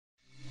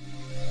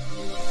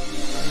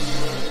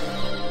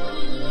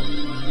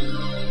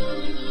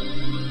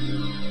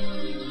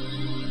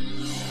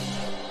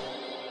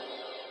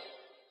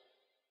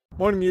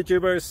Morning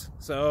YouTubers.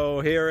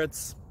 So here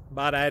it's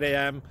about 8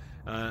 a.m.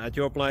 At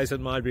your place it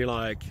might be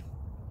like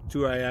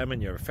 2 a.m.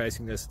 and you're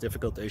facing this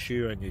difficult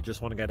issue and you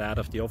just want to get out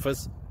of the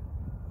office.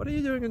 What are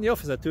you doing in the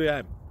office at 2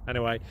 a.m.?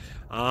 Anyway,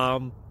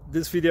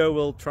 this video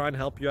will try and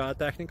help you out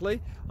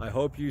technically. I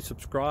hope you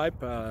subscribe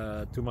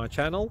to my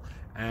channel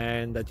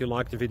and that you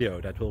like the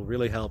video. That will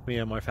really help me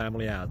and my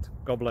family out.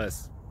 God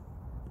bless.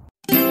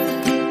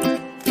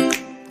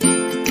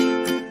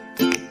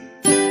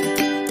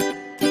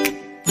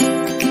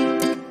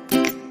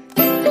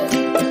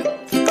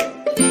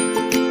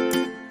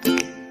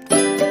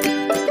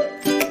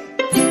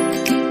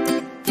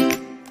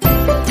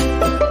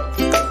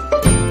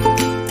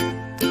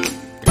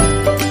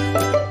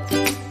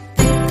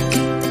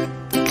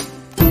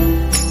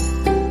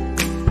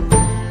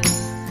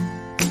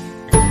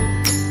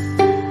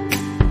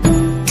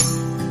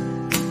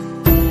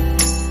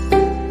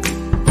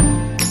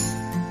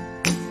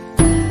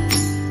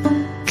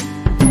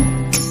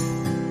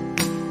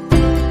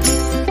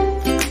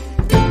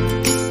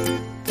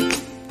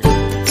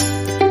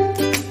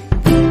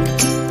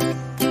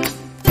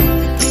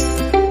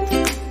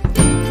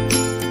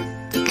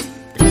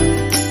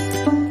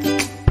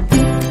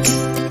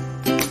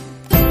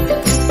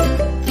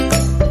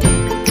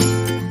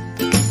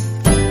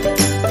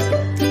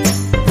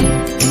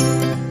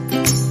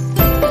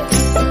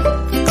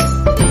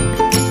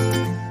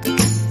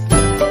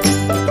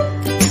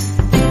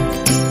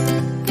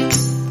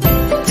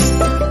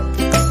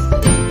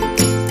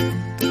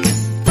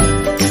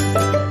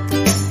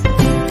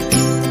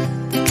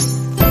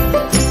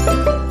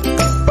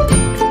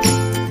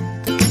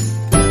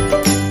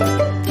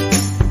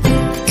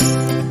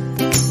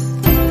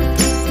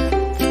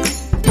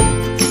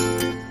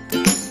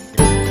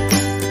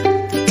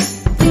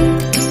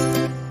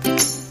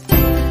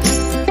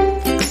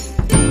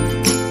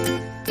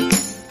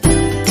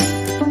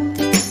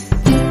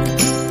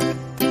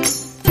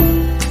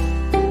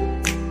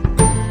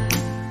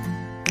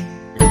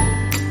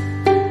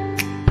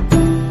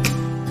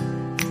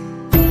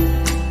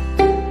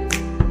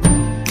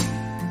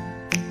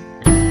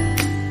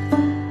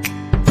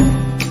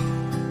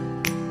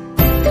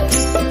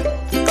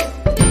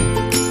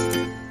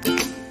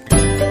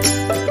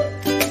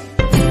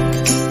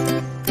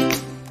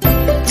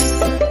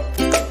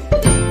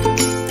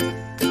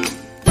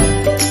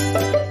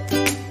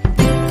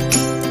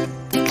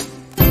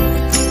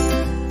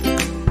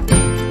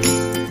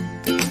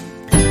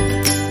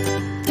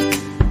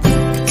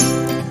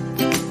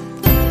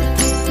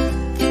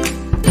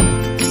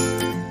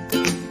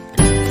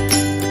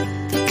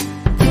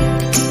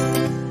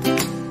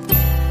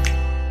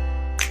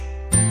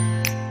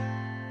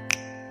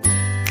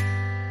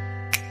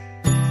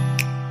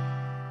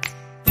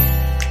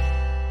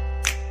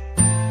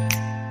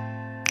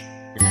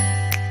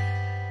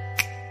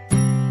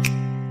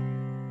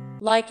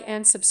 Like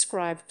and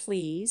subscribe,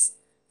 please.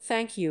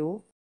 Thank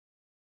you.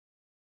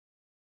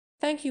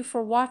 Thank you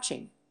for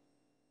watching.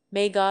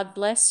 May God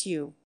bless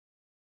you.